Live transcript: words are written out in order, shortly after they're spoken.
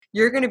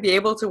you're going to be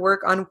able to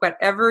work on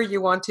whatever you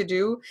want to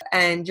do,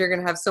 and you're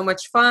going to have so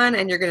much fun,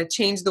 and you're going to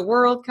change the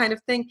world kind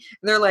of thing.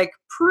 And they're like,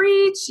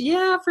 preach,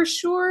 yeah, for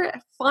sure.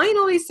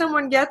 Finally,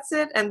 someone gets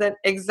it. And then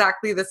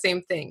exactly the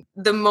same thing.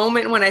 The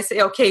moment when I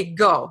say, okay,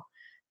 go,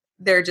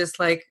 they're just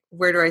like,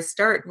 where do I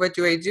start? What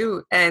do I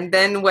do? And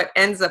then what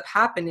ends up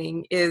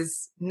happening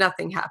is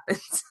nothing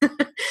happens.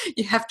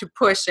 You have to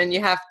push, and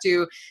you have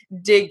to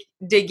dig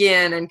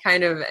in and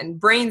kind of and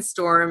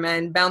brainstorm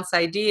and bounce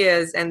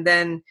ideas. And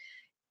then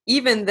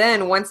even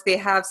then, once they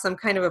have some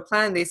kind of a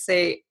plan, they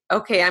say,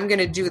 okay, I'm going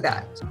to do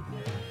that.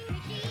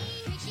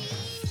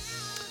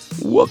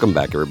 Welcome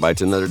back, everybody,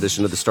 to another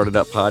edition of the Started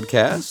Up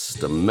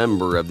Podcast, a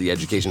member of the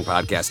Education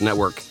Podcast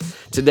Network.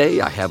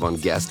 Today, I have on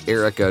guest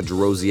Erica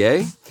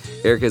Desrosiers.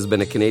 Erica has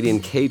been a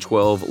Canadian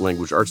K-12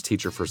 language arts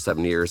teacher for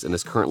 7 years and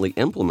is currently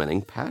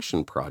implementing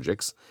passion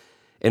projects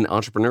and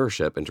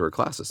entrepreneurship into her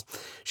classes.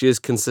 She is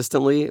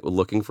consistently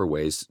looking for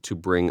ways to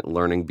bring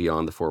learning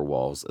beyond the four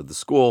walls of the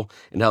school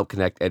and help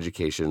connect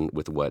education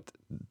with what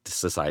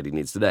society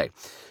needs today.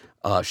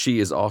 She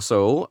is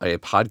also a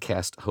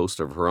podcast host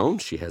of her own.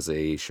 She has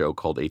a show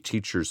called A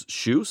Teacher's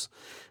Shoes.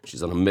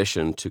 She's on a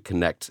mission to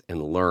connect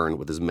and learn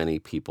with as many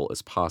people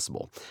as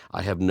possible.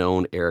 I have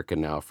known Erica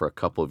now for a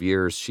couple of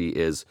years. She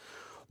is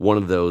one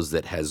of those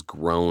that has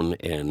grown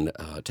and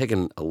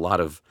taken a lot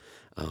of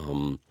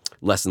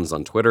lessons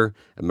on Twitter.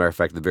 As a matter of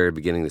fact, at the very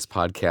beginning of this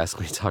podcast,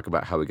 we talk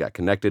about how we got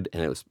connected,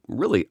 and it was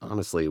really,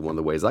 honestly, one of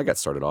the ways I got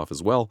started off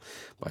as well,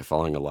 by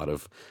following a lot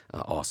of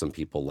awesome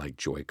people like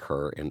Joy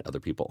Kerr and other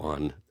people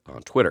on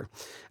Twitter.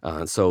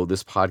 So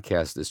this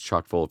podcast is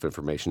chock full of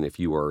information if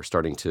you are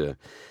starting to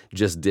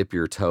just dip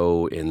your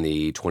toe in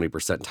the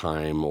 20%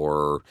 time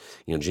or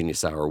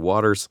Genius Hour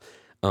waters.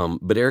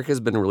 But Erica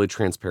has been really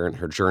transparent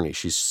in her journey.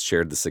 She's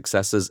shared the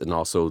successes and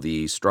also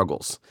the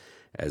struggles,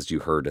 as you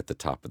heard at the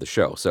top of the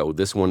show. So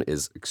this one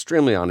is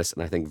extremely honest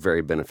and I think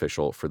very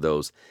beneficial for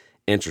those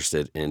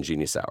interested in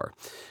Genius Hour.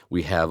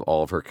 We have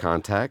all of her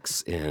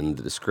contacts in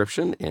the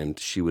description, and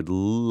she would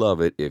love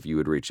it if you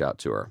would reach out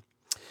to her.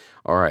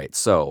 All right,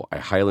 so I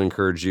highly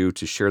encourage you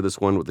to share this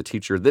one with a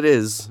teacher that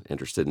is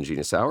interested in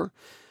Genius Hour.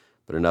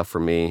 But enough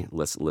from me.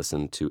 Let's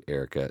listen to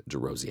Erica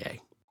Desrosiers.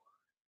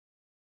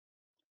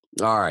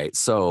 All right,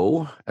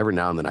 so every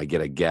now and then I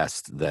get a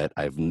guest that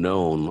I've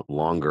known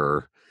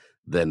longer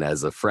than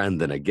as a friend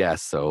than a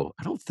guest, so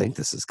I don't think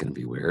this is going to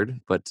be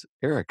weird. But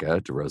Erica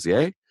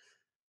Desrosiers,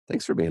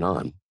 thanks for being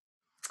on.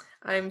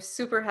 I'm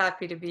super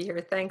happy to be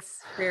here. Thanks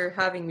for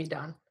having me,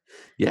 Don.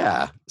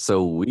 Yeah,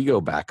 so we go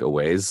back a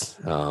ways.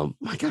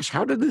 My gosh,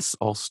 how did this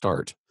all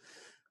start?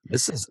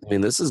 This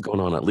is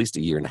going on at least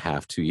a year and a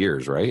half, 2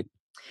 years, right?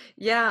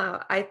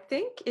 Yeah, I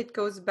think it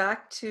goes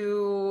back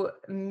to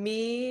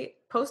me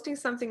posting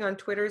something on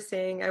Twitter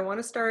saying I want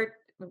to start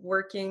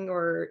working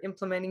or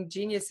implementing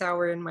Genius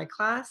Hour in my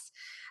class.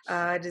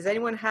 Does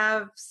anyone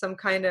have some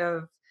kind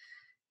of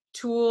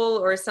tool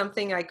or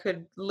something I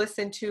could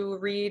listen to,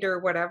 read, or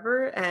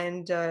whatever?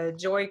 And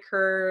Joy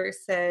Kerr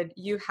said,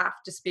 you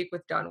have to speak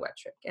with Don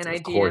Wettrick. And I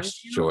Of DM'd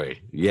course, you. Joy.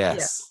 Yeah.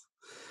 Yes.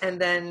 And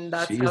then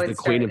that's She how is it the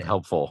queen of started.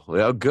 helpful.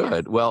 Well,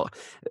 good. Yes. Well,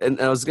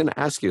 and I was going to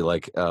ask you,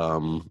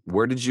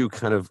 where did you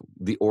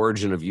the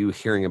origin of you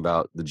hearing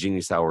about the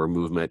Genius Hour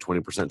movement,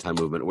 20% time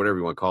movement, whatever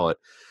you want to call it,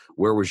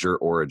 where was your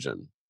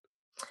origin?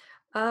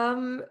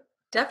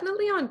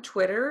 Definitely on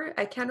Twitter.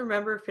 I can't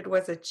remember if it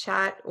was a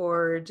chat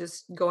or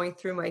just going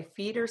through my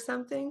feed or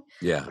something,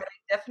 Yeah. but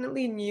I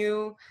definitely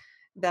knew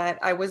that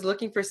I was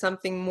looking for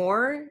something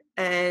more,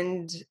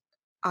 and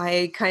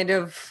I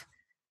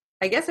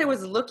guess I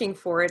was looking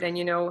for it, and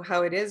you know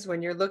how it is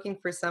when you're looking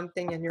for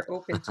something and you're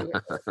open to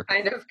it, it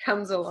kind of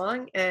comes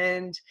along.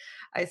 And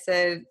I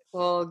said,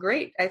 well,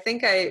 great. I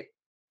think I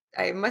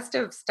must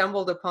have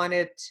stumbled upon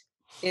it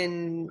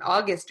in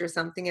August or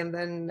something, and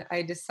then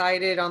I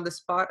decided on the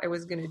spot I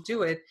was going to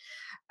do it.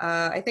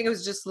 I think I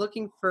was just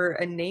looking for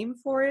a name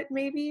for it,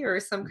 maybe, or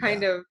some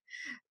kind of,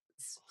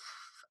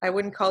 I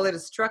wouldn't call it a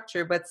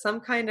structure, but some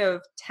kind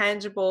of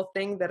tangible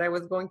thing that I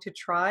was going to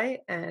try,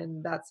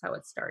 and that's how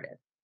it started.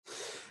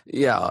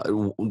 Yeah,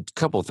 a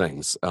couple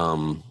things.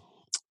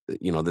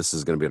 This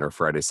is going to be in our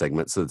Friday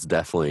segment, so it's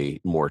definitely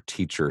more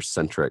teacher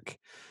centric.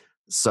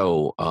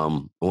 So I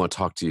want to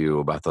talk to you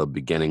about the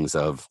beginnings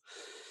of,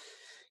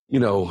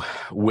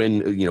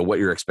 what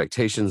your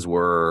expectations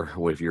were,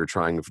 if you were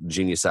trying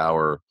Genius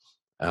Hour,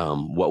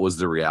 what was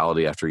the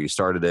reality after you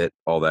started it,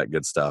 all that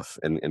good stuff,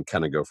 and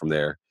kind of go from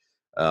there.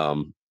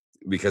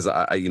 Because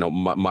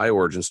my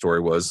origin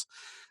story was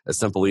a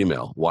simple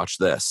email. Watch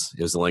this.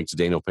 It was a link to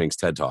Daniel Pink's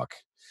TED Talk.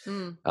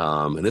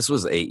 And this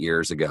was 8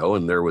 years ago,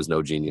 and there was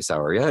no Genius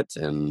Hour yet.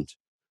 And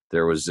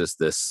there was just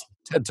this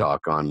TED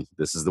Talk on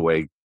this is the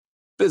way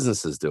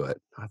businesses do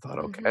it. I thought,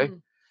 okay.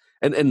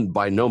 Mm-hmm. And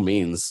by no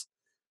means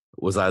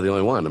was I the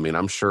only one. I mean,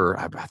 I'm sure,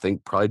 I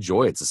think probably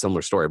Joy, it's a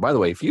similar story. By the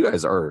way, if you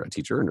guys are a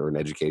teacher or in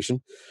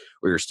education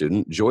or you're a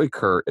student, Joy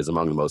Kerr is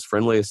among the most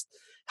friendliest,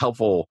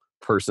 helpful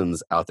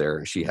persons out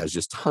there. She has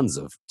just tons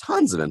of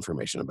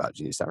information about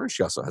Genius Hour.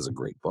 She also has a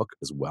great book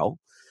as well.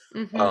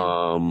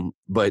 Mm-hmm.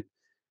 But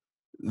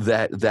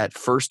that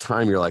first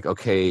time you're like,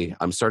 okay,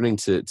 I'm starting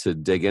to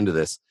dig into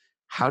this.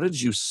 How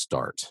did you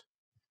start,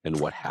 and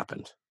what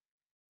happened?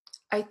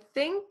 I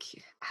think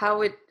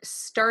how it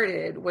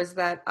started was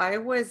that I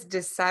was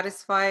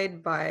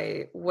dissatisfied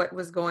by what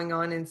was going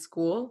on in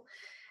school.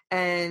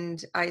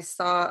 And I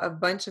saw a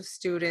bunch of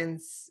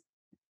students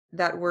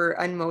that were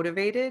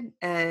unmotivated,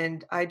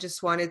 and I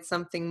just wanted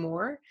something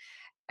more.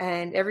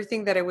 And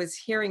everything that I was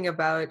hearing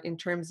about in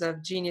terms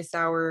of Genius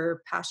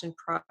Hour, passion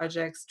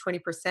projects,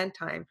 20%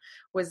 time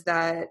was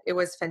that it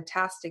was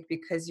fantastic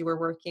because you were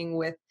working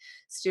with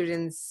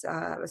students'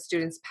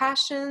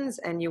 passions,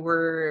 and you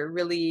were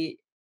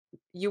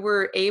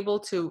able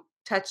to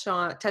touch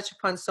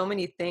upon so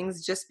many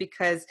things just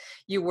because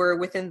you were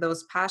within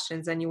those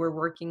passions and you were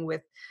working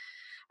with,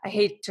 I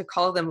hate to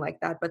call them like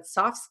that, but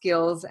soft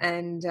skills,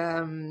 and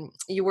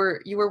you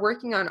were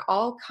working on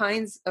all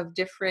kinds of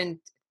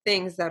different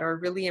things that are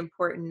really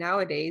important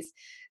nowadays.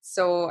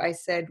 So I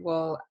said,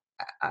 well,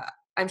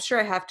 I'm sure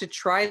I have to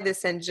try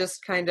this and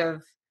just kind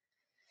of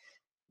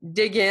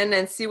dig in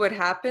and see what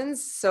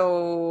happens.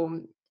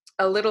 So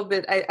a little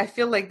bit, I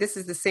feel like this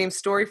is the same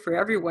story for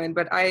everyone,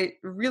 but I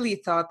really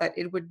thought that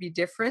it would be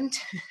different.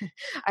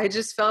 I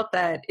just felt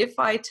that if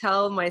I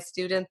tell my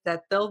student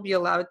that they'll be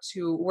allowed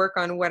to work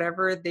on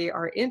whatever they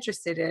are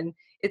interested in,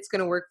 it's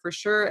going to work for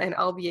sure. And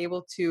I'll be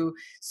able to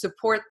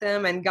support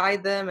them and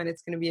guide them, and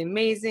it's going to be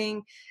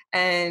amazing.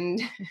 And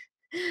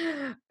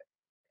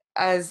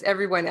as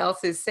everyone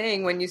else is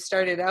saying, when you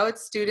started out,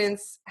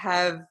 students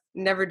have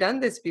never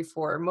done this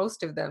before,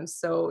 most of them.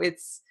 So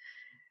it's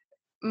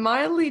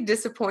mildly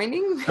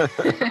disappointing.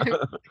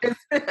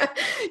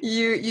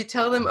 You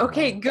tell them,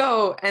 okay,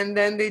 go, and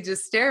then they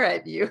just stare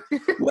at you.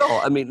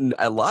 Well, I mean,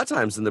 a lot of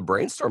times in the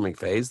brainstorming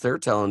phase, they're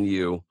telling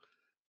you,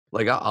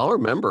 like, I'll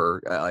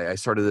remember I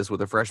started this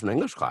with a freshman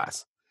English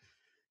class,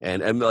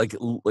 and like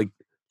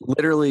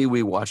literally,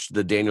 we watched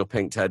the Daniel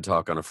Pink TED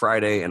Talk on a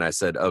Friday, and I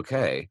said,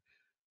 okay,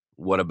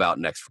 what about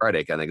next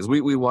Friday? Kind of, because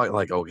we walked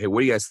like, okay,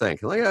 what do you guys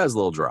think? And like, yeah, it's a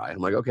little dry. I'm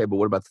like, okay, but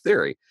what about the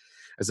theory?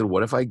 I said,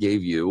 what if I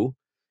gave you,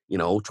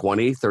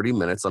 20, 30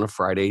 minutes on a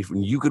Friday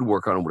when you could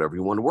work on whatever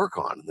you want to work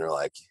on? And they're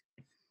like,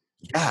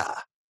 yeah,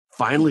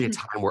 finally a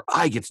time where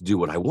I get to do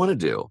what I want to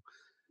do.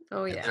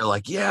 Oh And yeah. they're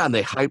like, yeah, and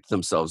they hyped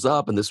themselves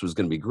up, and this was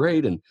going to be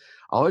great. And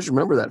I always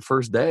remember that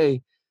first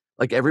day,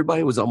 like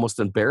everybody was almost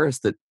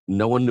embarrassed that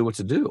no one knew what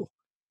to do.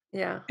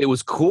 Yeah. It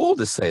was cool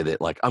to say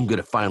that, like, I'm going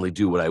to finally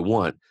do what I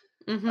want.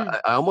 Hmm.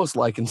 I almost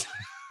like,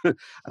 I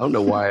don't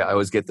know why I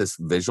always get this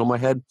visual in my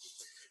head.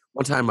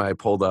 One time I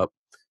pulled up,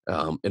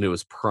 and it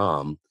was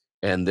prom,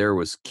 and there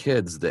was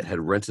kids that had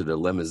rented a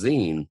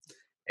limousine,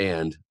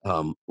 and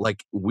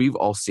like we've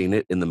all seen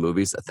it in the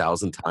movies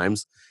 1,000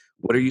 times.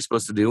 What are you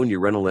supposed to do when you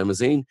rent a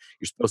limousine?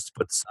 You're supposed to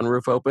put the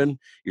sunroof open.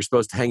 You're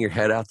supposed to hang your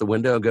head out the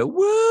window and go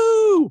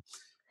woo.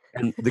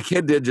 And the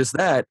kid did just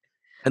that,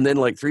 and then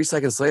like 3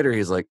 seconds later,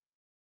 he's like,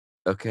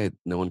 "Okay,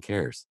 no one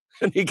cares,"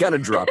 and he kind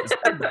of dropped his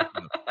head back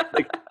down.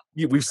 Like,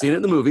 we've seen it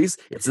in the movies.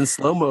 It's in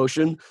slow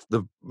motion.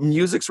 The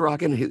music's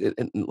rocking,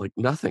 and like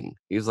nothing.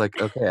 He's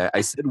like, "Okay,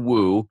 I said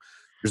woo.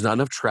 There's not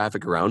enough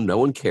traffic around. No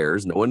one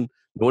cares. No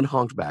one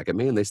honked back at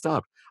me, and they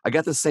stopped." I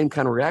got the same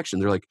kind of reaction.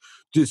 They're like,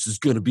 "This is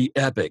gonna be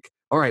epic.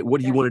 All right,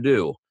 what do you Yeah. want to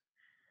do?"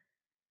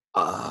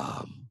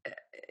 Um,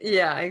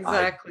 Yeah, I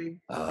exactly.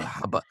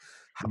 how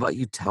about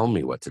you tell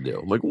me what to do?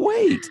 I'm like,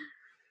 wait,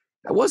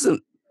 that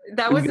wasn't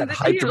That what you got wasn't the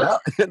hyped deal.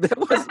 about. That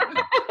was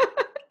yeah.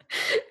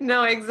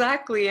 No,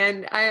 exactly.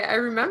 And I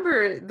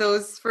remember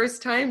those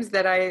first times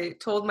that I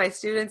told my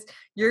students,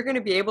 you're going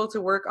to be able to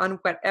work on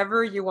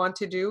whatever you want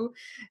to do.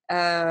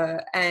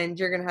 And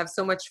you're going to have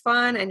so much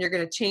fun and you're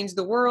going to change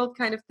the world,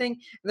 kind of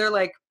thing. They're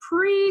like,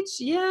 preach.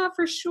 Yeah,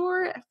 for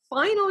sure.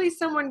 Finally,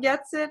 someone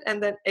gets it.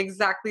 And then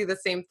exactly the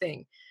same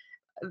thing.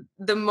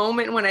 The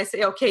moment when I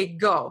say, okay,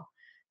 go,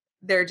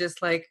 they're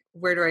just like,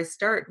 where do I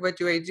start? What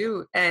do I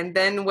do? And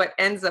then what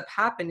ends up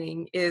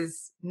happening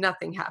is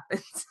nothing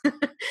happens.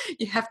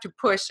 You have to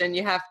push and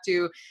you have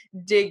to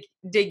dig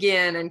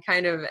in and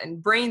kind of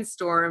and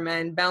brainstorm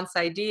and bounce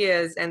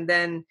ideas. And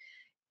then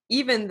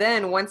even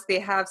then, once they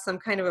have some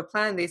kind of a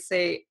plan, they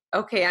say,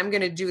 okay, I'm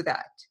going to do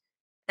that.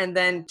 And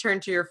then turn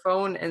to your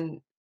phone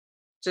and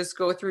just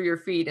go through your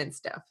feed and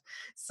stuff.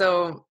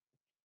 So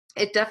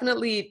it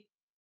definitely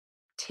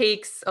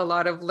takes a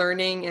lot of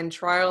learning and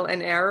trial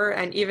and error.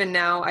 And even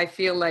now, I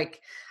feel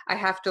like I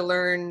have to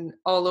learn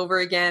all over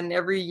again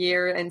every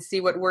year and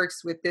see what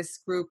works with this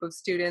group of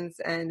students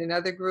and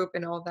another group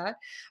and all that.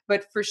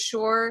 But for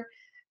sure,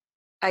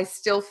 I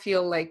still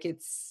feel like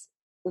it's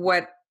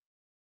what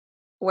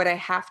what I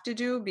have to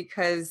do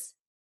because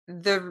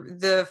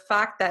the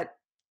fact that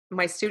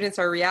my students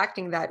are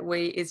reacting that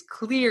way is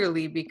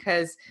clearly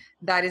because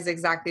that is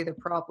exactly the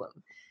problem.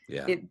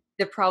 Yeah.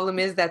 The problem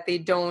is that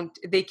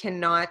they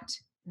cannot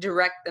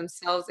direct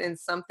themselves in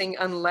something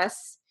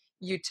unless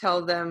you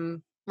tell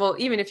them, well,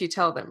 even if you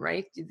tell them,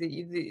 right,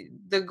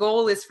 the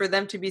goal is for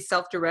them to be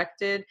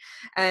self-directed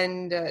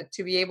and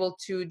to be able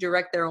to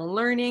direct their own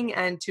learning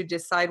and to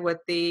decide what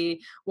they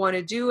want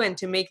to do and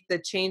to make the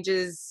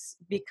changes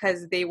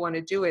because they want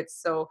to do it.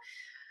 So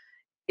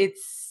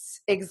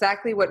it's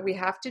exactly what we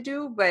have to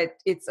do, but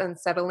it's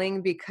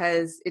unsettling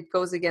because it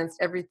goes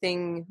against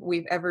everything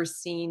we've ever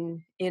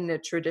seen in a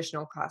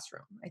traditional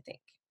classroom, I think.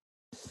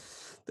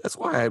 That's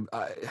why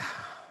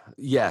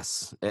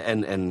yes,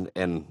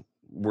 and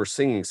we're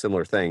singing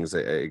similar things,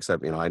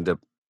 except I end up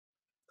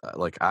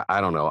like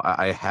I don't know.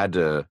 I had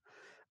to.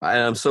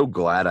 I'm so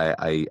glad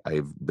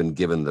I've been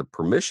given the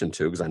permission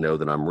to, because I know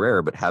that I'm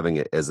rare, but having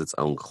it as its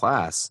own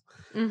class,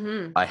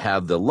 Mhm. I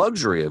have the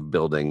luxury of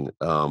building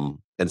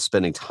and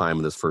spending time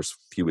in this first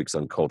few weeks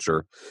on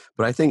culture.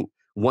 But I think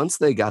once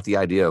they got the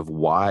idea of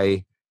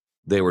why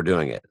they were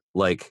doing it,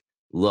 like,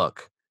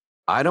 look,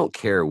 I don't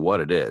care what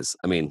it is.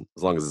 I mean,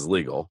 as long as it's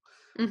legal,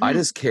 I Mhm.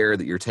 just care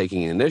that you're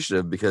taking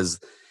initiative, because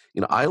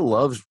I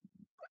love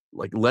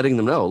like letting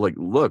them know, like,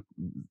 look,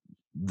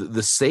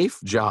 the safe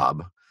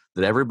job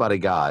that everybody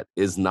got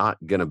is not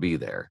going to be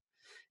there.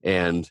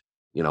 And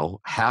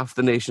half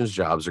the nation's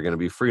jobs are going to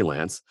be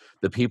freelance.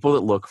 The people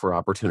that look for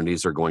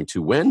opportunities are going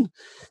to win.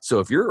 So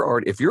if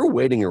you're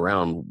waiting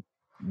around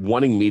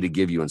wanting me to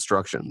give you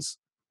instructions,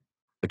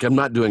 like, I'm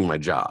not doing my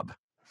job.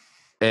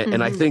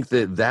 And I Mhm. think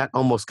that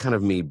almost kind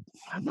of me,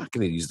 I'm not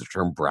going to use the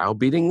term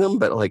browbeating them,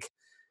 but like,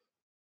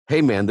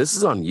 hey man, this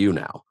is on you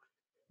now.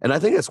 And I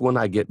think that's when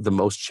I get the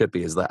most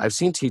chippy, is that I've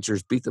seen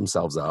teachers beat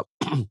themselves up.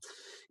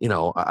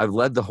 I've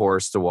led the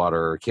horse to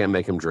water, can't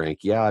make him drink.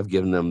 Yeah, I've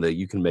given them the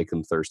 "you can make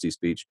them thirsty"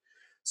 speech.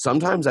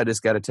 Sometimes I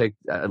just got to take,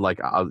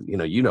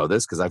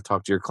 this because I've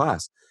talked to your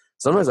class.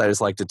 Sometimes I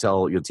just like to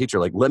tell your teacher,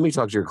 like, let me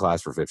talk to your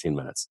class for 15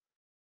 minutes.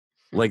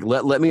 Like,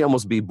 let me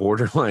almost be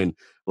borderline,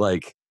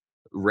 like,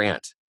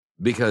 rant,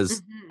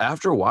 because Mhm.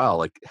 after a while,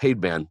 like, hey,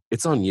 man,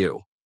 it's on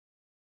you.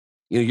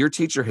 Your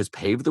teacher has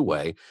paved the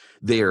way.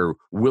 They are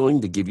willing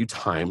to give you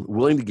time,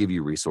 willing to give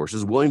you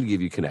resources, willing to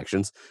give you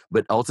connections,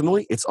 but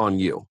ultimately it's on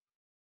you.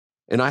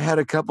 And I had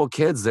a couple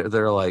kids that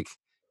they're like,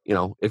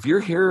 if you're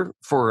here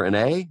for an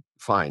A,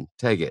 fine,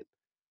 take it.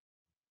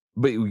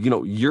 But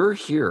you're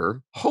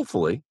here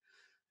hopefully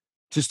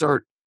to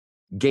start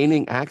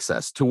gaining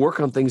access to work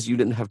on things you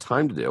didn't have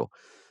time to do.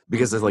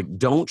 Because it's Mhm. like,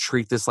 don't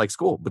treat this like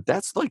school. But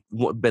that's like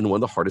been one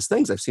of the hardest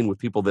things I've seen with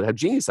people that have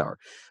Genius Hour,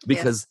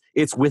 because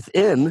Yes. it's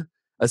within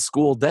a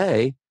school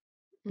day.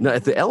 Now,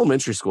 at the Mhm.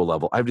 elementary school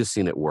level, I've just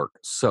seen it work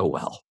so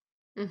well.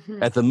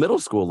 Mhm. At the middle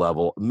school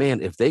level,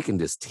 man, if they can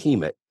just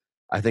team it,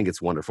 I think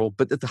it's wonderful.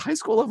 But at the high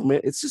school level,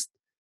 man,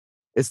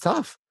 it's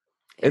tough.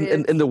 It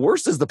And is. the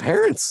worst is the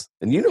parents.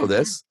 And you know Mhm.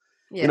 this.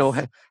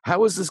 Yes.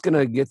 How is this going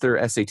to get their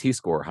SAT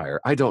score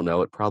higher? I don't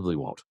know. It probably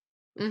won't.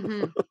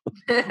 Mhm.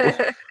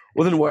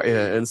 Well, then what?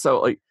 Yeah, and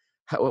so, like,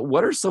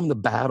 what are some of the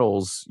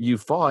battles you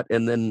fought,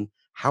 and then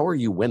how are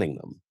you winning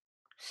them?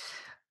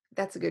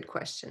 That's a good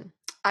question.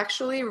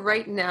 Actually,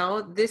 right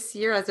now, this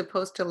year, as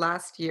opposed to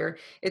last year,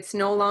 it's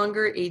no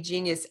longer a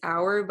Genius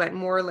Hour, but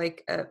more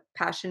like a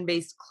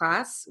passion-based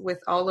class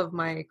with all of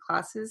my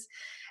classes.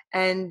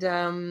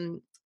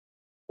 And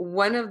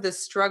one of the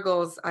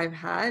struggles I've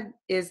had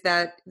is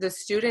that the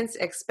students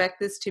expect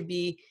this to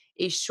be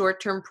a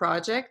short-term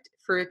project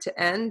for it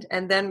to end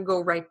and then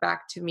go right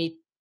back to me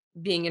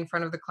being in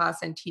front of the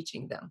class and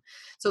teaching them.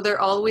 So they're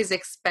always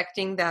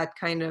expecting that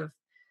kind of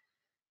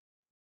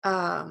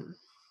um,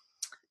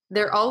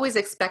 they're always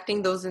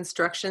expecting those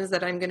instructions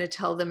that I'm going to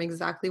tell them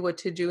exactly what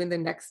to do in the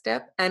next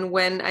step. And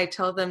when I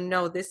tell them,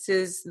 no, this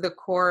is the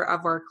core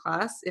of our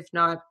class, if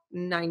not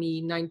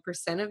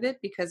 99% of it,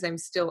 because I'm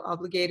still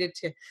obligated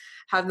to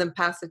have them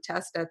pass a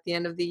test at the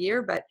end of the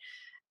year. But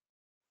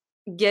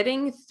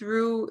getting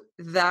through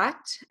that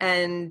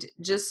and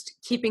just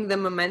keeping the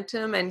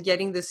momentum and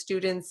keeping the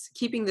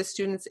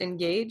students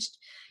engaged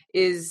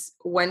is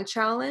one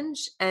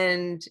challenge.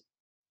 And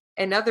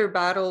another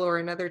battle or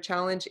another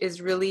challenge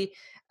is really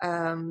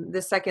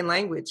the second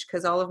language,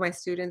 because all of my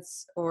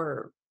students,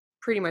 or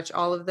pretty much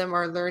all of them,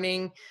 are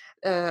learning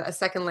a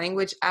second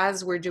language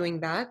as we're doing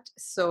that.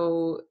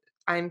 So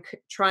I'm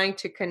trying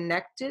to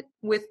connect it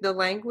with the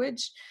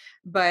language,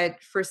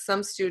 but for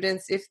some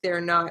students, if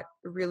they're not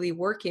really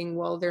working,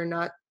 well,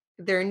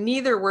 they're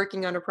neither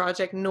working on a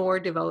project nor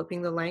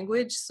developing the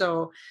language.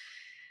 So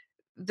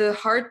the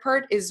hard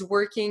part is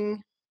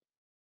working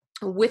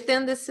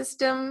within the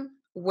system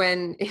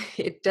when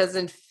it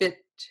doesn't fit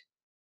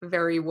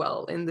very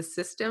well in the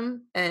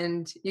system.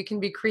 And you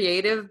can be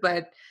creative,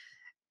 but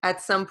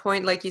at some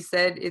point, like you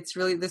said, it's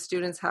really the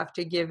students have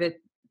to give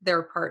it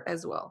their part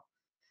as well.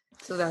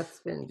 So that's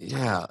been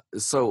Yeah.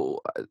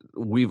 So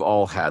we've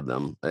all had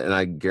them. And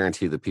I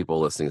guarantee the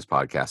people listening to this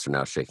podcast are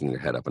now shaking their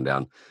head up and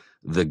down.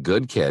 The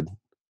good kid,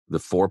 the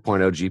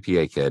 4.0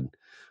 GPA kid,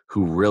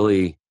 who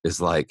really is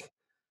like,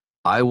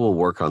 I will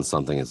work on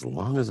something as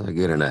long as I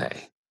get an A.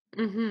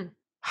 Mhm.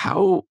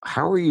 How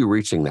are you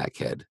reaching that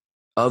kid,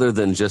 other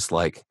than just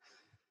like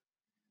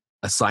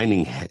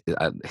assigning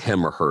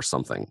him or her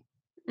something?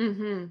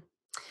 Mhm.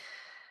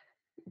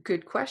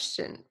 Good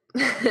question.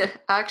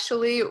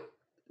 Actually,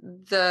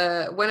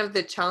 the one of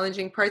the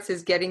challenging parts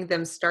is getting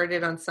them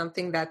started on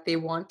something that they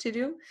want to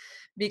do,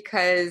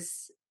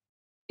 because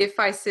if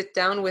I sit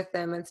down with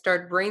them and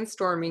start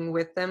brainstorming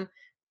with them,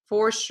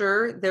 for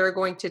sure they're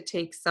going to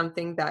take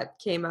something that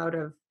came out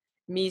of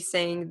me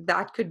saying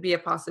that could be a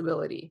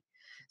possibility.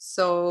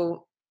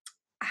 So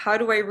how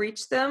do I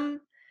reach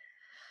them?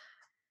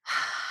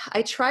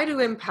 I try to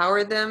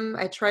empower them.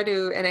 I try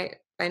to, and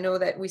I know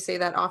that we say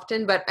that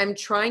often, but I'm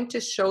trying to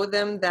show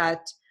them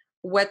that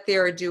what they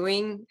are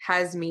doing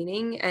has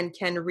meaning and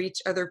can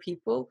reach other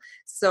people.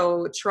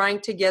 So trying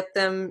to get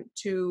them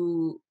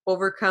to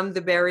overcome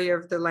the barrier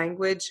of the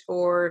language,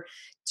 or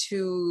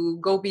to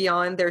go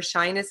beyond their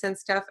shyness and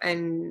stuff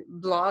and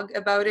blog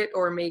about it,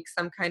 or make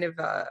some kind of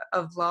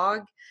a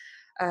vlog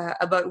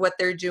about what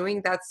they're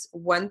doing. That's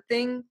one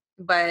thing.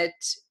 But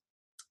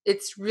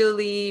it's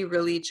really,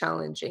 really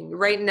challenging.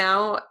 Right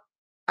now,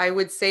 I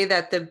would say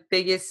that the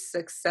biggest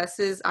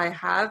successes I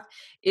have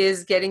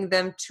is getting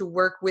them to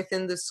work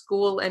within the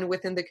school and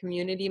within the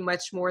community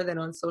much more than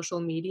on social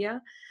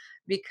media,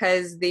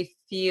 because they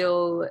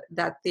feel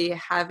that they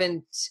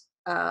haven't,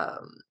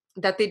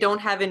 that they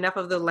don't have enough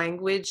of the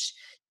language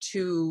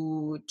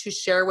to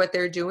share what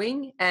they're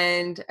doing.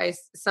 And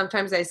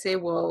sometimes I say,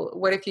 well,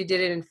 what if you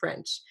did it in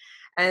French?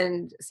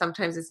 And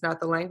sometimes it's not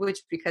the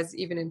language, because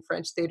even in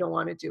French they don't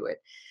want to do it.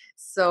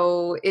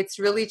 So it's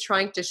really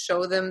trying to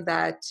show them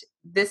that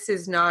this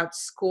is not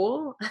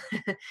school.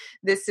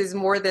 This is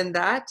more than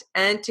that,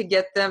 and to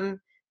get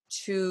them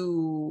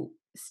to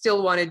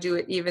still want to do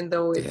it even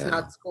though it's Yeah.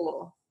 not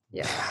school.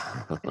 Yeah.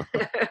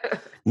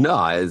 No,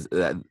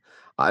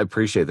 I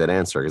appreciate that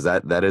answer, because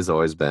that has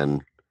always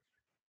been,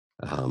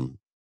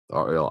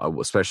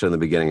 especially in the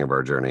beginning of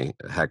our journey.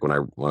 Heck, when I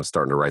was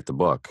starting to write the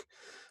book,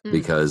 Mm.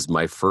 because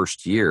my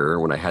first year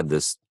when I had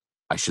this,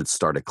 I should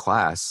start a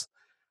class,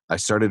 I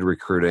started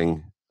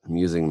recruiting. I'm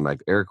using my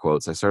air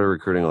quotes. I started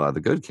recruiting a lot of the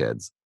good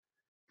kids,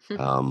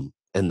 and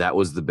that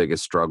was the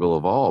biggest struggle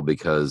of all,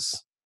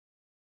 because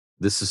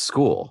this is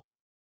school,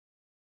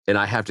 and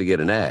I have to get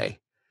an A.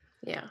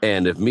 Yeah.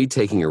 And if me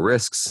taking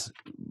risks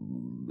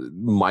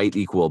might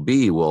equal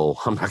B, well,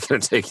 I'm not going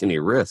to take any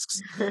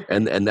risks.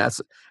 And that's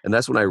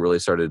when I really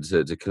started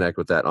to connect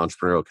with that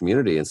entrepreneurial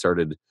community, and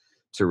started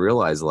to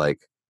realize,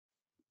 like,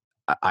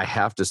 I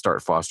have to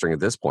start fostering at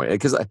this point,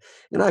 because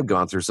I've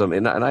gone through some,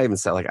 and I even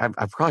said, like,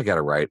 I've probably got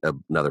to write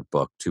another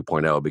book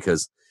 2.0,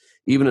 because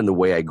even in the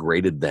way I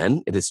graded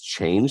then, it has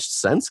changed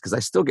since, because I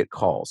still get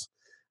calls,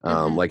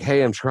 Mhm. like,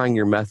 hey, I'm trying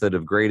your method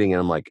of grading,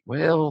 and I'm like,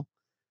 well,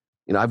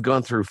 I've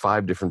gone through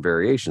 5 different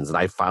variations, and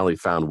I finally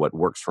found what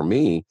works for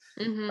me.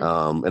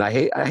 Mhm. And I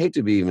hate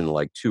to be even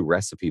like too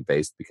recipe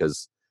based,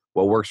 because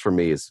what works for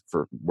me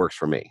works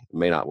for me. It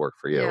may not work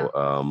for you.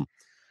 Yeah.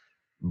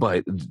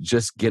 But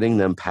just getting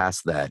them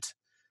past that,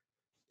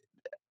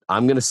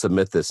 I'm going to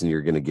submit this and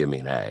you're going to give me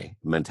an A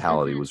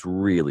mentality, Mhm. was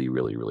really,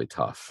 really, really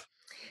tough.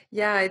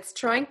 Yeah, it's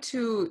trying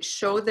to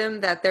show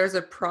them that there's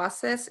a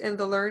process in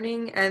the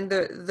learning, and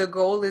the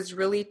goal is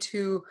really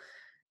to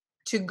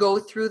go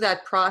through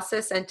that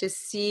process and to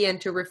see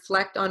and to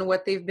reflect on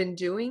what they've been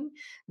doing.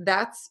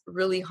 That's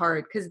really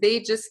hard, because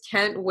they just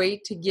can't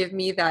wait to give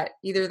me that,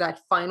 either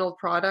that final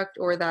product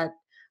or that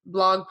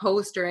blog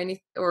post or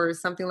any or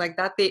something like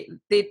that.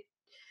 They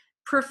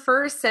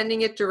prefer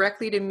sending it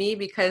directly to me,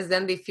 because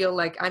then they feel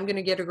like I'm going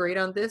to get a grade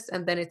on this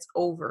and then it's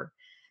over.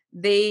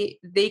 They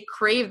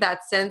crave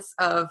that sense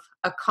of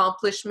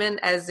accomplishment,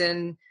 as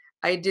in,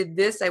 I did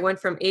this, I went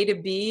from A to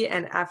B,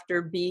 and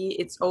after B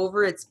it's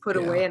over, it's put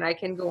Yeah. away, and I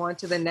can go on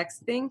to the next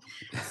thing.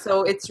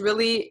 So it's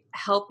really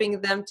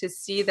helping them to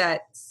see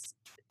that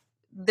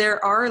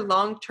there are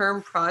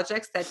long-term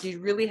projects that you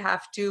really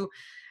have to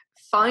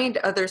find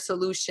other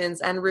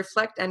solutions and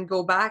reflect and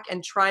go back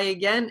and try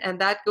again,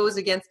 and that goes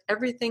against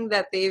everything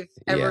that they've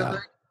ever learned Yeah.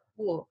 in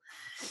school.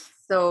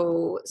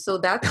 So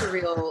that's a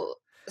real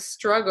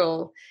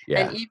struggle.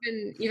 And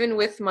Yeah. even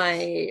with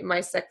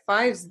my sec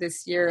fives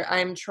this year,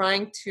 I'm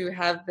trying to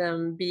have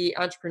them be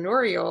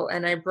entrepreneurial,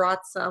 and I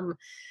brought some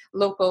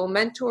local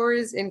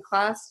mentors in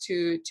class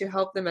to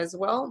help them as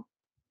well.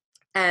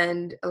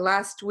 And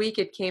last week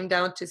it came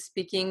down to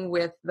speaking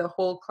with the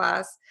whole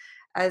class,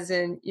 as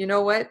in, you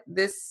know what,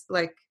 this,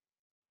 like,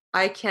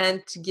 I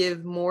can't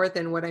give more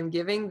than what I'm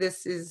giving.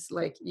 This is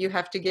like, you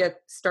have to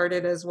get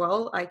started as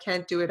well. I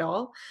can't do it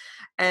all.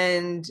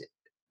 And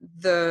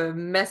the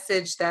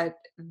message that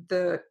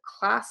the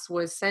class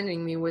was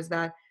sending me was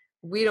that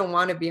we don't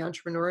want to be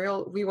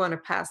entrepreneurial. We want to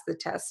pass the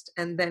test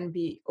and then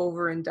be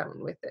over and done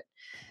with it.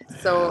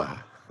 So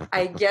Yeah.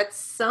 I get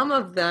some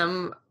of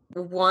them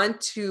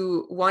want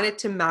it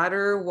to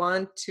matter,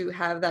 want to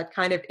have that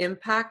kind of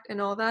impact and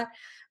all that,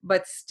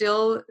 but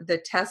still the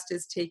test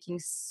is taking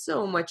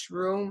so much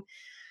room.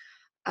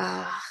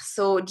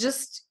 So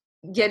just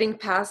getting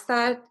past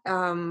that,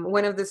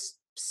 one of the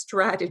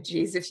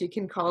strategies, if you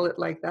can call it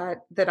like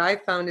that, that I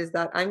found is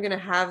that I'm going to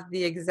have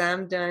the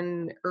exam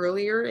done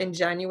earlier in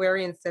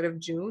January instead of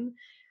June.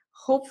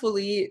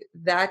 Hopefully,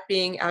 that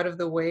being out of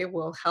the way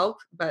will help,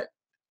 but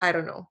I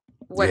don't know.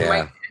 What might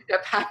Yeah. end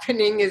up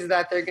happening is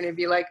that they're going to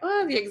be like,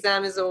 "Oh, the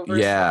exam is over."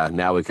 So Yeah.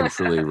 Now we can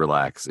truly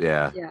relax.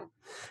 Yeah. yeah, so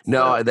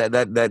No,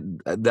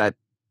 that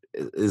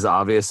is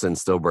obvious and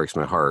still breaks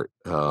my heart.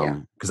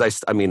 yeah,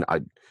 Because I mean,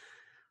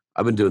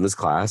 I've been doing this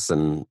class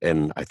and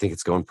I think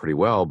it's going pretty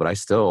well, but I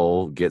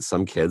still get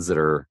some kids that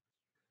are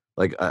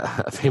like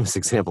a famous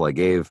example I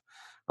gave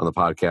on the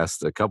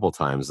podcast a couple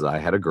times. I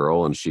had a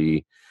girl and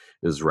it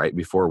was right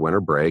before winter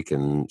break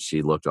and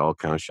she looked all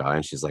kind of shy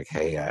and she's like,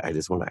 "Hey, I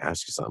just want to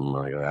ask you something." And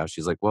I go, "Yeah."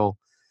 She's like, "Well,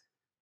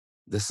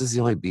 this is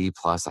the only B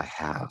plus I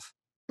have."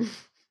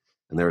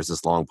 And there was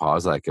this long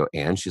pause. I go,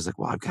 "And?" She's like,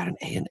 "Well, I've got an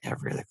A in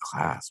every other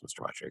class,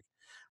 Mr. Metric."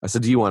 I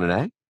said, "Do you want an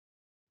A?"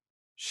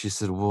 She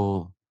said,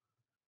 "Well,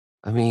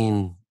 I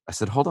mean," I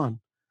said, "Hold on."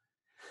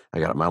 I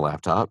got up my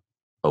laptop,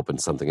 opened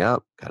something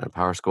up, got in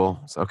Power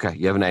School. So, okay,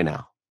 you have an A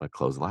now. I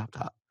closed the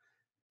laptop.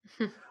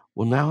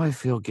 Well, now I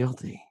feel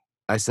guilty.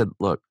 I said,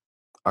 "Look,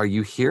 are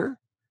you here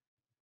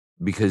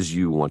because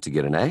you want to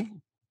get an A?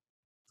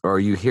 Or are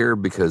you here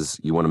because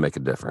you want to make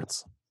a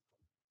difference?"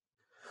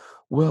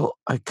 Well,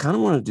 I kind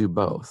of want to do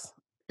both.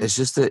 It's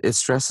just that it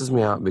stresses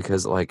me out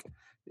because, like,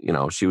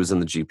 she was in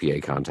the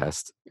GPA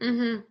contest.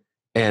 Mm-hmm.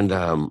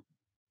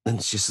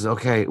 And she says,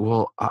 "Okay,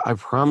 well, I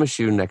promise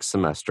you next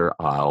semester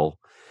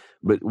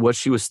but what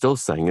she was still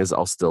saying is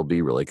I'll still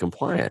be really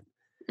compliant.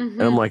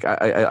 And I'm Mm-hmm. like,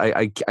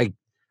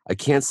 I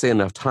can't say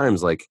enough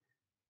times, like,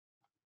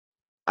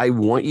 I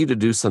want you to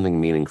do something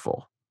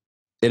meaningful.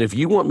 And if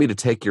you want me to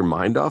take your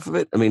mind off of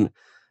it, I mean,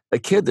 a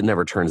kid that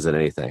never turns in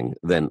anything,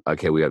 then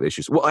okay, we have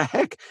issues. Well,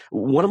 heck,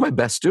 one of my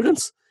best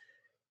students,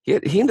 he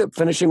ended up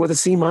finishing with a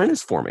C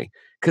minus for me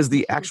because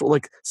the actual,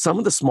 like, some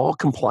of the small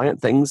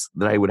compliant things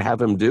that I would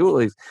have him do,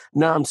 like,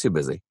 no, I'm too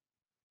busy.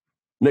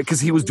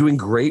 Because he was doing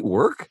great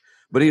work,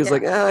 but he was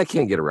like, Yeah. I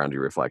can't get around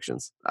your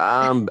reflections.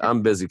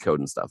 I'm busy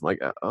coding stuff. I'm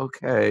like,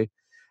 okay.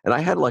 And I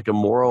had like a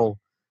moral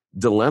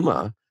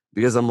dilemma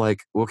because I'm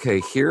like, okay,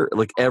 here,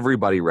 like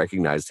everybody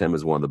recognized him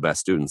as one of the best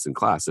students in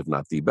class, if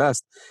not the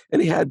best.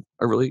 And he had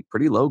a really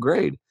pretty low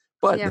grade.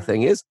 But the Yeah.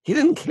 thing is, he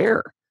didn't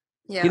care.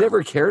 He Yeah.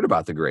 never cared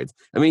about the grades.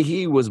 I mean,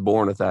 he was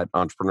born with that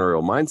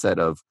entrepreneurial mindset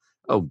of,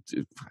 oh,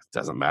 dude, it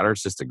doesn't matter.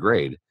 It's just a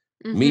grade.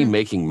 Me Mm-hmm.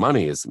 making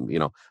money is,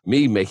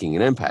 me making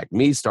an impact.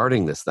 Me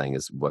starting this thing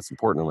is what's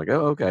important. I'm like,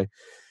 oh, okay.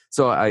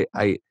 So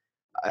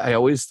I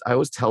always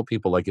tell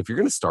people, like, if you're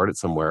going to start it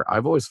somewhere,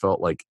 I've always felt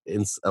like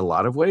in a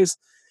lot of ways,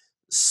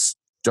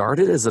 start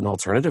it as an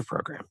alternative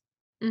program.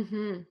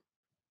 Mm-hmm.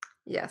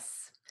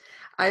 Yes.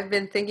 I've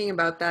been thinking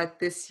about that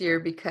this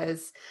year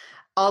because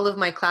all of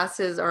my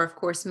classes are, of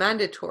course,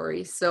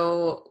 mandatory.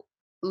 So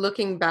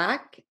looking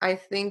back, I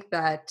think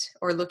that,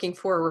 or looking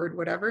forward,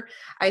 whatever,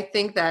 I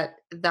think that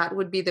that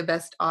would be the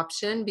best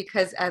option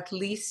because at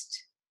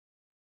least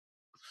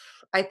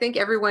I think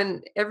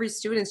every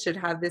student should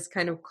have this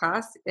kind of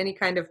class, any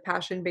kind of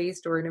passion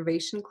based or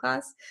innovation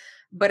class.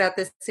 But at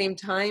the same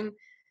time,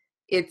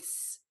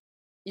 it's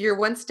you're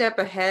one step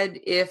ahead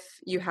if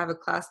you have a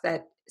class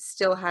that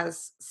still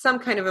has some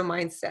kind of a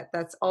mindset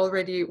that's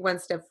already one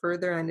step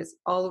further and is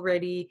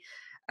already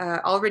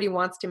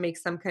wants to make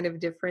some kind of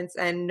difference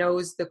and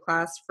knows the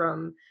class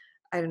from,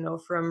 I don't know,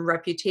 from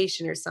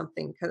reputation or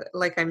something,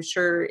 like I'm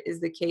sure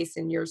is the case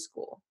in your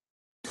school.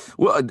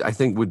 Well, I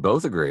think we'd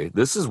both agree.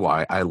 This is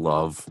why I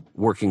love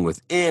working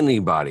with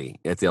anybody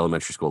at the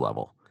elementary school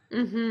level.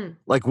 Mm-hmm.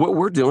 Like what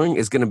we're doing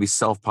is going to be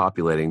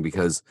self-populating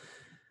because,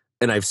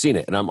 and I've seen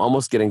it, and I'm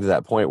almost getting to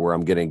that point where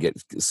I'm going to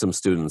get some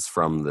students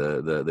from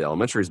the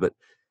elementaries, but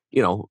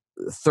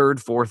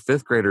third, fourth,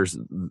 fifth graders,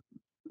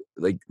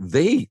 like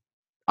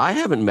I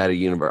haven't met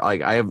a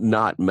like I have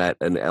not met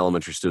an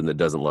elementary student that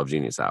doesn't love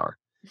Genius Hour,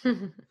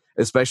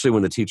 especially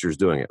when the teacher's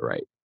doing it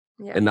right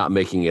Yeah. and not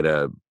making it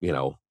a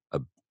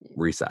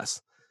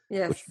recess. Which,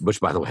 Yes. which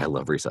by the way, I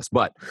love recess,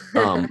 but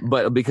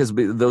because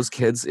those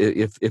kids,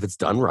 if it's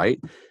done right,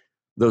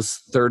 those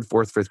third,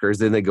 fourth, fifth graders,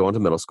 then they go into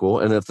middle school,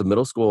 and if the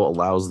middle school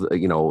allows,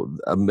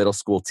 a middle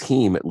school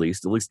team at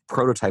least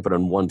prototype it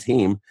on one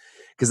team,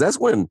 because that's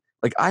when,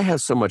 like, I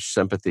have so much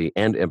sympathy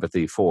and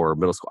empathy for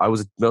middle school. I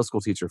was a middle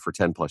school teacher for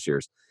 10 plus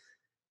years.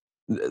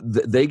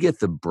 They get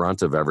the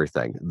brunt of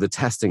everything. The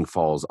testing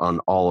falls on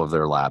all of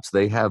their laps.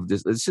 They have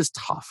this. It's just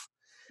tough.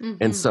 And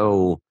Mm-hmm.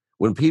 so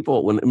when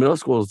a middle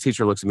school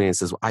teacher looks at me and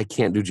says, well, I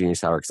can't do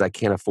Genius Hour because I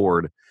can't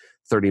afford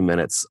 30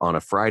 minutes on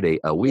a Friday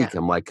a Yeah. week.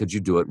 I'm like, could you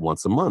do it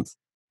once a month?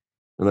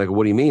 And they're like,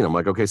 what do you mean? I'm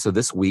like, okay, so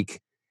this week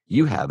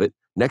you have it.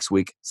 Next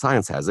week,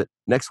 science has it.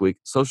 Next week,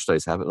 social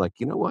studies have it. Like,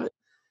 you know what?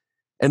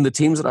 And the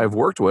teams that I've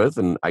worked with,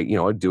 and I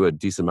do a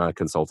decent amount of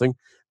consulting,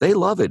 they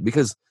love it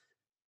because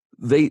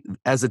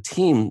as a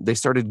team, they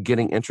started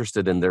getting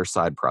interested in their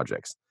side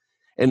projects.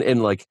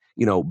 And like,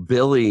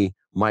 Billy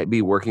might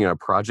be working on a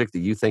project that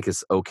you think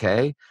is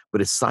okay, but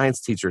his science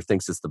teacher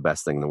thinks it's the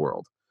best thing in the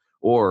world.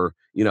 Or,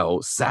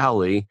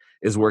 Sally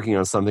is working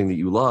on something that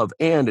you love,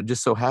 and it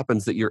just so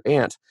happens that your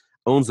aunt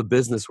owns a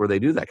business where they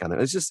do that kind of.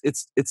 It's just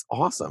it's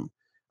awesome.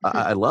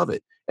 I love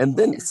it. And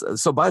then Yeah.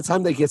 so by the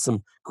time they get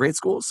some grade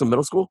school, some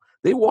middle school,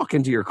 they walk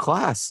into your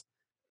class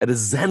at a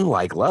Zen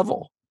like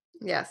level.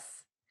 Yes.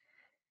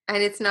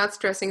 And it's not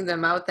stressing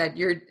them out that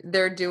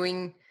they're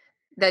doing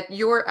that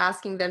you're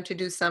asking them to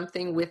do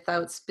something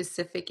without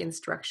specific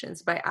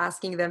instructions, by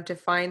asking them to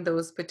find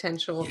those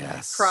potential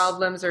Yes.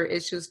 problems or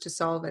issues to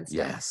solve and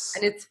stuff. Yes.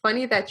 And it's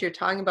funny that you're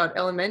talking about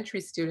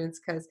elementary students,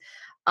 because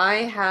I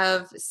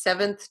have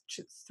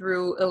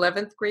through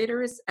 11th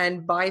graders,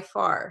 and by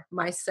far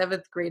my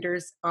 7th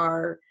graders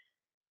are,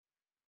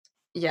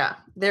 yeah,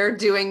 they're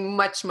doing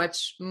much,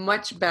 much,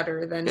 much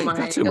better than Yeah, you got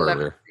my to 'em 11th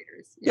earlier.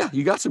 graders. Yeah, Yeah.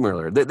 you got to 'em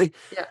earlier.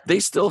 Yeah. They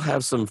still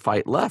have some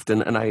fight left,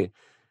 and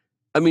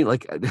I mean,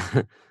 like,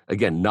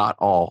 again, not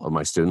all of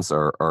my students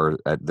are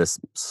at this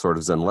sort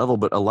of Zen level,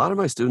 but a lot of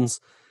my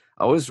students,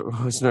 I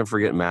always never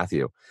forget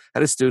Matthew. I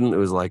had a student who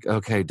was like,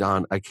 "Okay,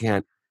 Don, I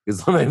can't," because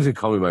sometimes they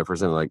call me by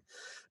first name, like,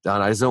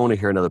 "Don, I just don't want to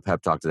hear another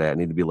pep talk today. I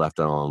need to be left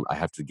alone. I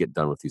have to get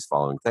done with these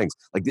following things."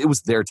 Like, it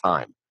was their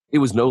time. It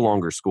was no Yeah.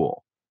 longer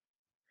school.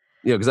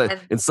 You know, because And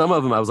in some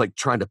of them, I was like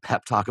trying to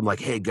pep talk. I'm like,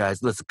 "Hey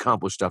guys, let's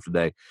accomplish stuff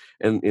today."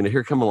 And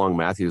here come along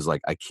Matthew's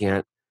like, "I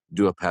can't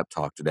do a pep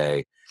talk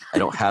today. I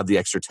don't have the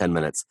extra 10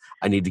 minutes.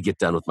 I need to get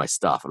done with my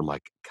stuff." And I'm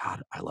like,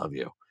 "God, I love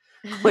you."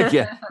 Like,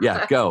 yeah,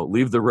 yeah, go,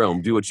 leave the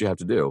room, do what you have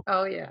to do,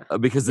 Oh, yeah.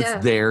 because it's Yeah.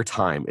 their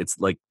time. It's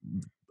like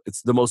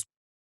it's the most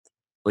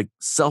like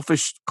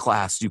selfish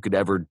class you could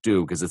ever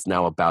do because it's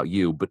now about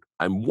you. But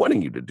I'm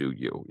wanting you to do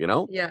you. You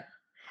know? Yeah.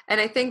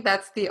 And I think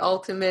that's the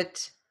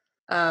ultimate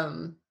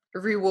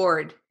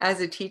reward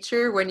as a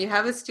teacher, when you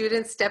have a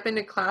student step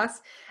into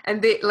class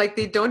and they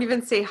don't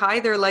even say hi.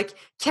 They're like,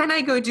 "Can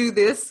I go do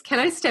this? Can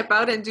I step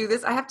out and do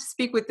this? I have to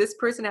speak with this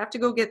person. I have to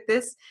go get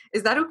this.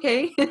 Is that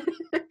okay?"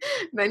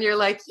 Then you're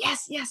like,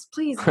 "Yes, yes,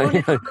 please go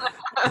now."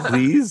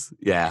 Please,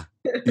 yeah,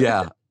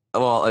 yeah.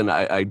 Well, and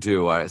I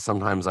do. I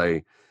sometimes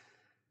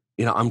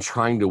I'm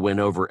trying to win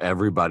over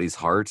everybody's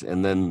heart.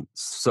 And then,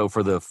 so for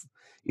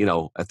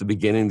at the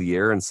beginning of the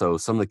year, and so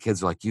some of the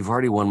kids are like, "You've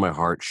already won my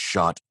heart.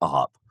 Shut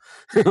up."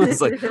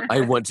 It's like,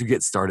 I want to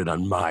get started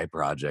on my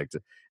project.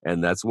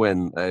 And that's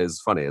when,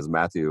 it's funny, as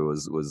Matthew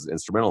was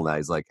instrumental in that.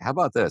 He's like, "How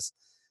about this?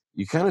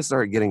 You kind of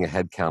start getting a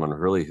head count on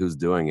really who's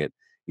doing it."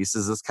 He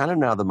says, "It's kind of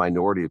now the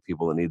minority of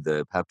people that need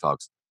the pep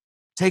talks.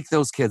 Take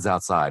those kids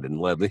outside and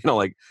let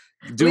like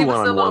do Leave us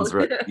one-on-ones."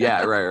 alone. Right?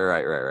 Yeah,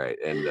 right.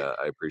 And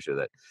I appreciate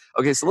that.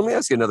 Okay, so let me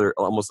ask you another,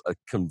 almost a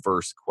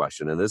converse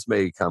question, and this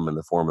may come in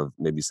the form of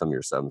maybe some of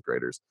your seventh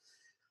graders.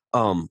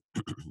 Um,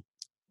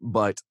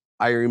 but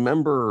I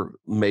remember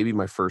maybe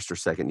my first or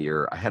second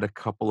year, I had a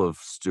couple of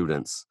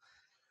students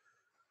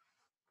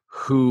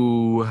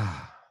who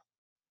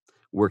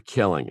were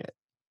killing it,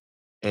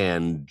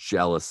 and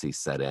jealousy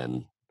set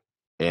in,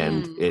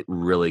 and Hmm. it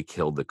really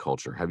killed the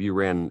culture. Have you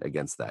ran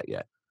against that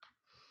yet?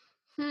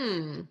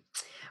 Hmm.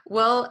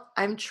 Well,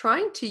 I'm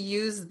trying to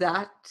use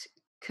that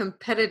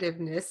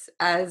competitiveness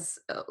as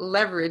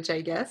leverage,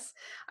 I guess.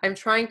 I'm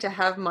trying to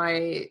have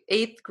my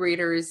 8th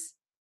graders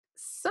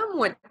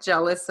somewhat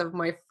jealous of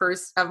my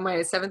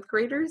 7th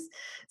graders.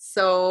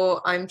 So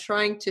I'm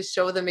trying to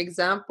show them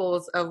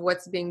examples of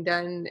what's being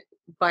done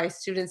by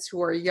students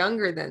who are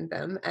younger than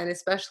them. And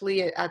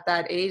especially at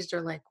that age,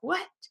 they're like,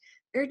 "What?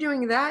 They're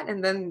doing that?"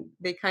 And then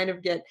they kind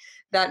of get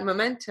that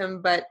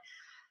momentum. But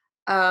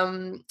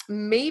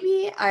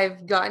maybe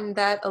I've gotten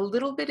that a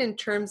little bit in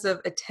terms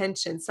of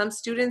attention. Some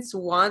students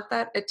want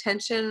that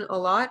attention a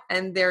lot,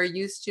 and they're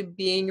used to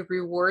being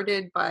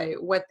rewarded by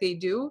what they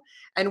do.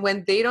 And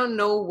when they don't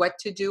know what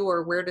to do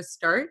or where to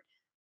start,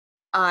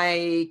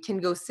 I can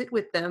go sit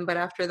with them. But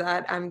after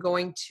that, I'm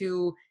going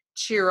to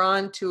cheer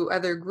on to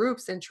other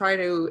groups and try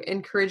to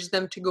encourage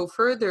them to go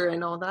further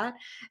and all that.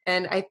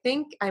 And I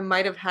think I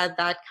might have had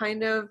that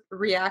kind of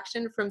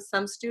reaction from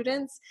some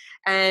students,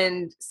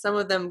 and some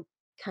of them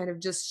kind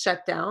of just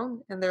shut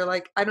down, and they're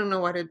like, "I don't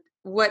know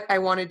what I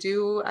want to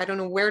do. I don't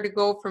know where to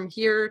go from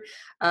here.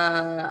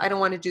 I don't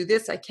want to do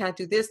this. I can't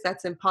do this.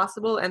 That's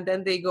impossible." And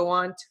then they go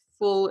on to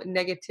full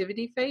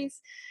negativity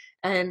phase.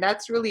 And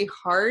that's really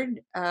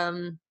hard.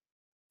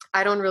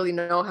 I don't really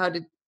know how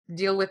to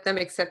deal with them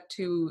except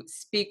to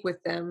speak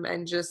with them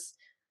and just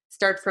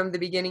start from the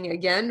beginning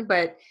again.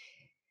 But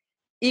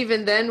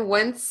even then,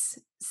 once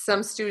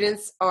some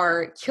students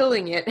are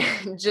killing it,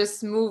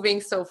 just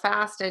moving so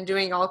fast and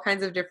doing all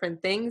kinds of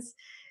different things,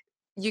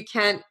 you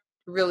can't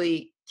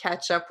really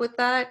catch up with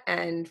that.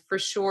 And for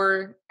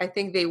sure, I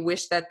think they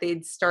wish that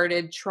they'd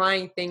started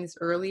trying things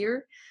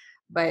earlier.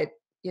 But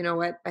you know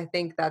what? I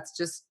think that's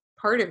just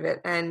part of it.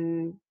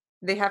 And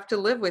they have to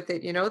live with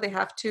it.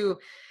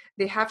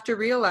 They have to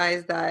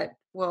realize that,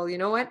 well, you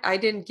know what? I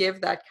didn't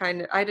give that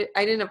kind of I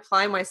didn't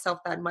apply myself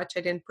that much.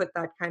 I didn't put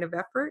that kind of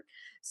effort.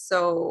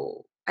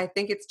 So I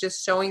think it's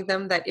just showing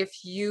them that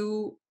if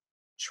you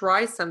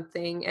try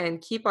something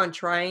and keep on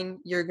trying,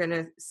 you're going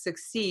to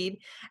succeed.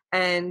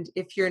 And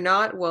if you're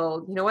not,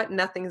 well, you know what?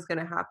 Nothing's going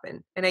to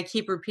happen. And I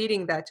keep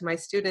repeating that to my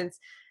students.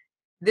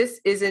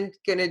 This isn't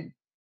going to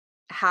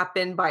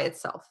happen by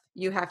itself.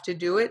 You have to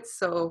do it.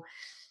 So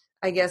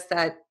I guess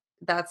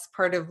that's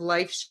part of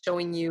life,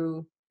 showing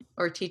you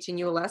or teaching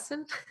you a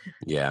lesson.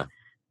 Yeah.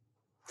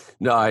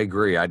 No, I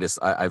agree.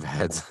 I've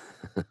had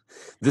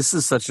this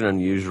is such an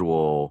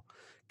unusual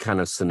kind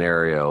of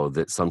scenario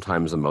that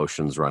sometimes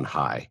emotions run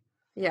high.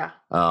 Yeah.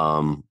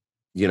 Um,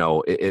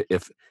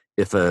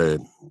 if a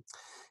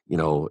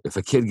if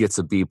a kid gets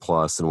a B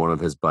plus and one of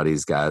his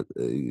buddies got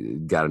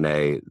an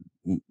A,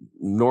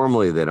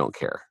 normally they don't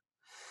care.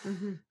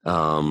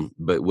 Hmm.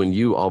 But when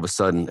you all of a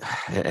sudden,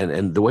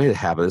 and the way it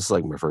happened, this is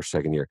like my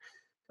second year.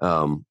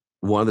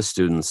 One of the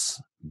students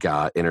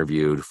got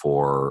interviewed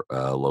for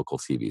a local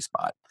TV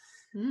spot,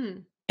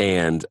 Mm.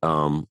 and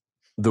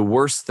the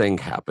worst thing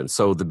happened.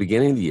 So the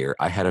beginning of the year,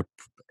 I had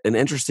an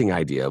interesting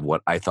idea of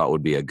what I thought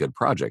would be a good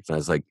project, and I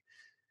was like,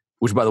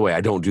 which, by the way,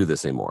 I don't do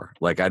this anymore.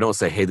 Like, I don't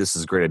say, "Hey, this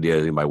is a great idea.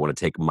 Anybody want to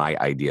take my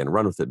idea and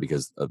run with it?"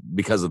 Because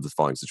of the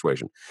following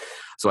situation.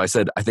 So I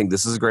said, "I think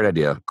this is a great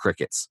idea."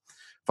 Crickets.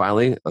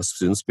 Finally, a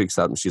student speaks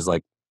up, and she's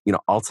like,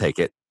 "I'll take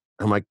it."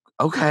 I'm like,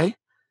 "Okay,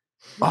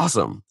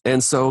 awesome."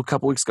 And so a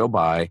couple weeks go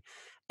by,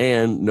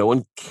 and no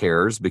one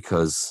cares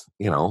because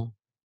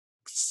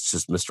it's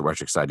just Mr.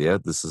 Wettrick's idea.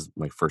 This is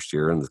my first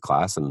year in the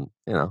class, and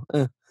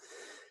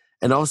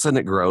and all of a sudden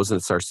it grows and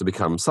it starts to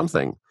become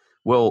something.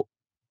 Well,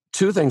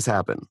 two things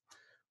happen.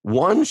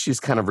 One,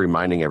 she's kind of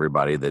reminding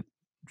everybody that,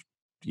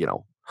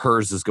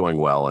 hers is going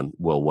well and,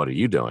 well, what are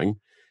you doing?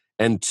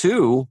 And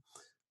two,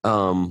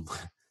 um,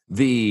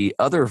 the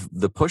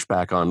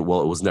pushback on,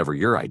 well, it was never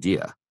your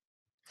idea.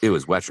 It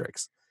was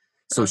Wettrick's.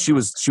 So Oh. she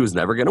was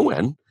never going to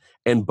win,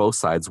 and both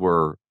sides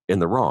were in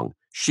the wrong.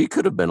 She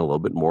could have been a little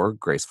bit more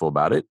graceful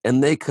about it,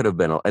 and they could have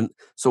been, and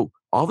so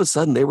all of a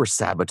sudden they were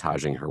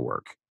sabotaging her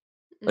work,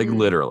 like Mm.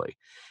 literally.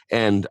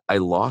 And I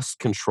lost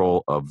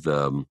control of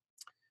the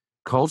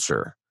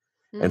culture.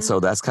 And so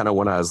Mm. that's kind of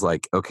when I was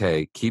like,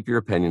 okay, keep your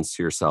opinions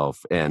to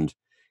yourself. And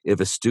if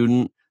a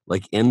student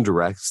like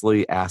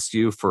indirectly asks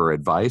you for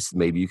advice,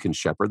 maybe you can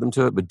shepherd them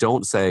to it, but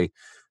don't say,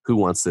 who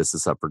wants this?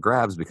 It's up for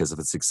grabs, because if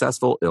it's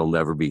successful, it'll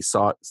never be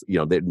sought.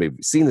 They may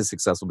be seen as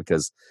successful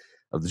because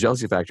of the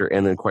jealousy factor.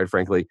 And then, quite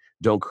frankly,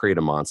 don't create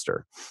a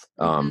monster.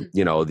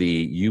 Mhm. The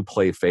you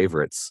play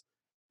favorites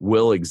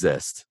will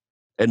exist.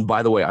 And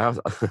by the way,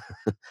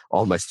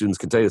 all of my students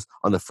can tell you this.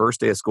 On the first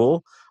day of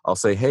school, I'll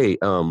say, "Hey,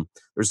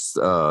 there's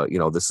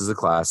this is a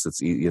class that's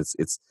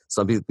it's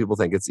some people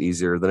think it's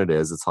easier than it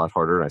is. It's a lot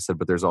harder." And I said,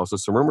 "But there's also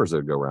some rumors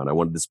that go around. I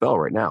want to dispel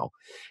right now."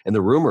 And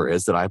the rumor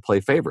is that I play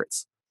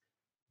favorites,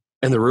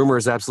 and the rumor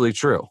is absolutely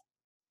true.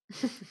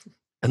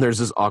 And there's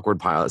this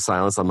awkward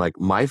silence. I'm like,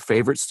 my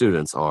favorite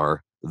students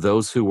are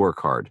those who work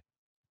hard.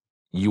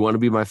 You want to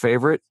be my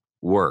favorite?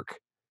 Work.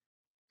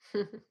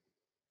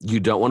 You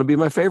don't want to be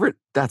my favorite?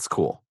 That's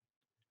cool.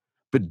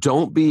 But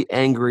don't be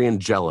angry and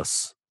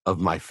jealous of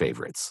my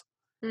favorites,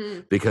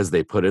 Mm. because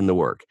they put in the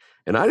work.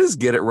 And I just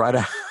get it right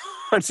out.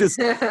 I just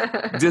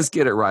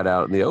get it right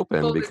out in the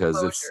open, Full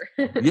because it's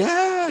disclosure.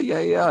 yeah, yeah,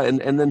 yeah.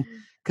 And then,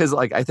 because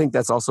like I think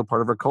that's also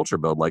part of our culture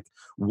build. Like,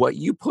 what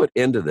you put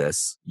into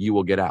this, you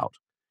will get out.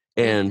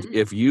 And Mhm.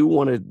 if you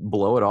want to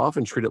blow it off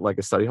and treat it like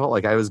a study hall,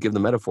 like I always give the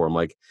metaphor, I'm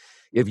like,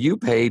 if you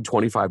paid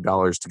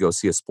 $25 to go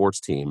see a sports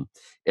team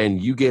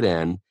and you get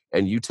in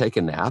and you take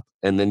a nap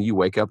and then you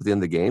wake up at the end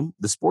of the game,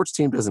 the sports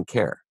team doesn't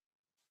care.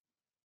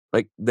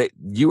 Like,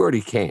 you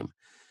already came.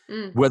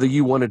 Mm. Whether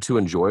you wanted to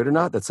enjoy it or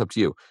not, that's up to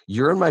you.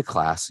 You're in my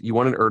class. You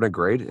want to earn a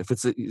grade. If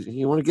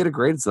you want to get a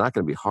grade, it's not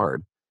going to be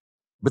hard.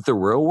 But the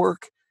real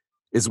work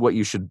is what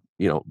you should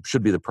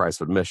be the price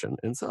of admission.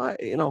 And so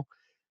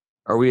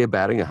are we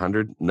batting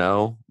 100?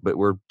 No, but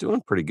we're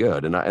doing pretty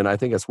good. And I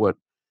think that's it's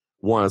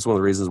one of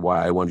the reasons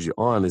why I wanted you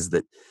on, is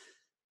that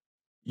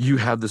you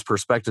have this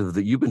perspective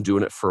that you've been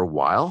doing it for a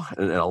while,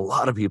 and a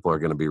lot of people are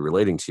going to be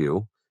relating to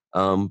you.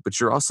 But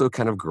you're also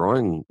kind of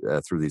growing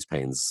through these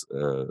pains.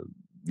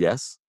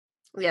 Yes.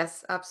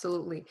 Yes,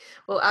 absolutely.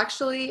 Well,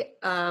 actually,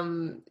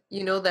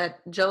 that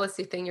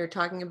jealousy thing you're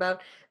talking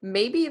about,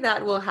 maybe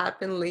that will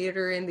happen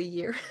later in the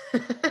year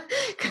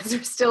because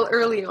we're still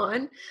early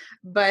on.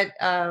 But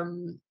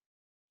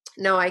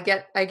no, I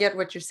get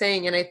what you're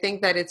saying, and I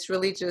think that it's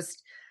really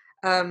just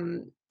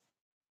um,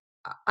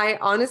 I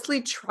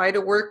honestly try to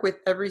work with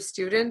every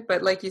student,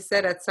 but like you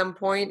said, at some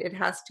point it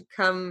has to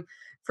come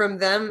from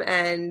them,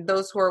 and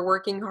those who are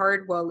working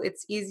hard, well,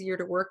 it's easier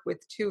to work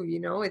with too,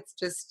 It's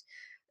just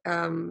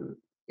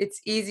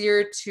it's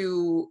easier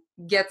to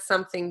get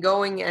something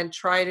going and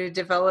try to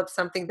develop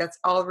something that's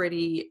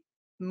already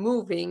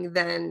moving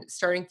than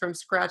starting from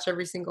scratch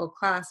every single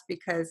class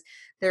because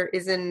there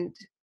isn't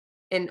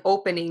an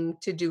opening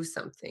to do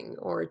something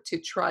or to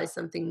try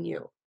something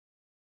new.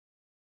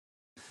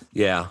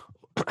 Yeah,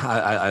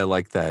 I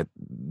like that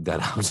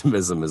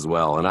optimism as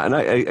well, and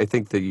I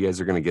think that you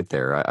guys are going to get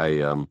there.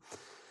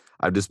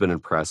 I've just been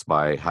impressed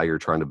by how you're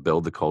trying to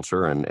build the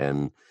culture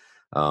and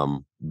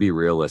be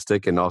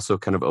realistic, and also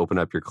kind of open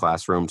up your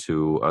classroom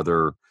to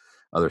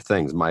other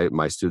things.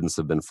 My students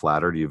have been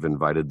flattered. You've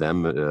invited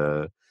them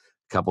a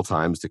couple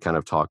times to kind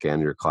of talk in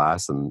your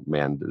class, and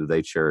man, do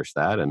they cherish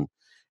that.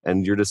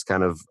 And you're just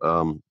kind of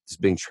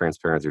just being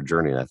transparent with your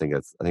journey. And I think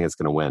it's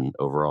going to win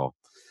overall.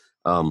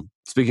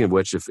 Speaking of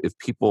which, if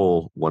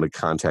people want to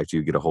contact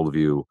you, get a hold of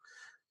you,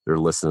 they're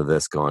listening to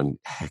this going,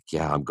 heck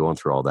yeah, I'm going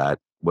through all that.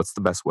 What's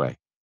the best way?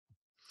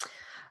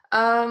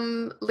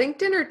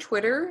 LinkedIn or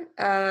Twitter.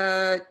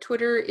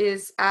 Twitter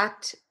is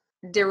at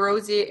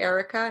DeRosier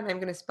Erica, and I'm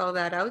going to spell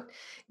that out.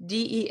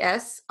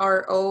 DESROSIERS,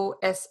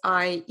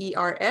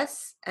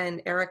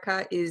 and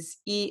Erica is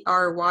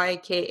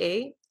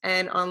ERYKA.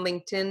 And on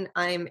LinkedIn,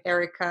 I'm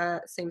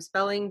Erica, same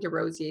spelling,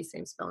 DeRosier,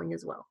 same spelling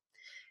as well.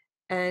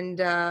 And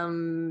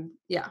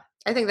yeah,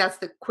 I think that's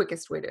the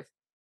quickest way to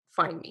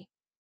find me.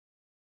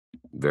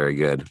 Very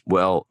good.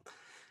 Well,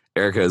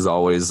 Erica, as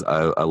always,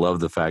 I love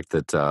the fact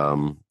that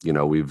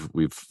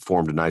we've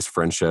formed a nice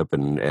friendship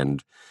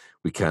and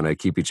we kind of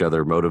keep each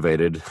other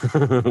motivated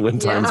when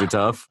times are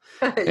tough.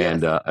 Yes.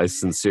 And I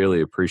sincerely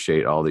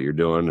appreciate all that you're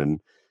doing.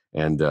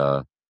 And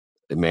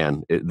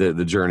man,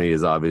 the journey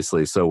is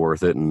obviously so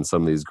worth it. And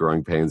some of these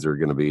growing pains are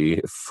going to be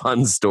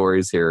fun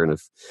stories here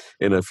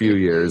in a few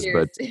years.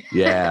 But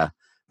yeah,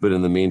 but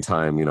in the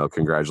meantime,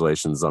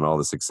 congratulations on all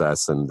the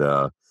success. And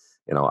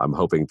I'm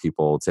hoping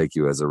people take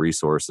you as a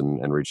resource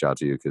and reach out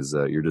to you because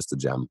you're just a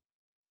gem.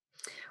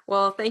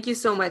 Well, thank you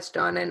so much,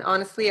 Don. And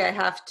honestly, I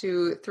have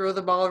to throw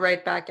the ball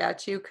right back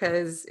at you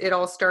because it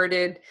all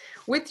started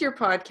with your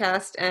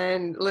podcast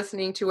and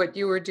listening to what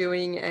you were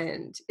doing.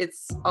 And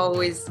it's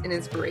always an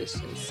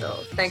inspiration.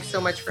 So thanks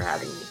so much for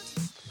having me.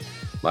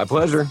 My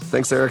pleasure.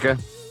 Thanks, Erica.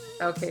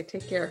 Okay,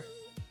 take care.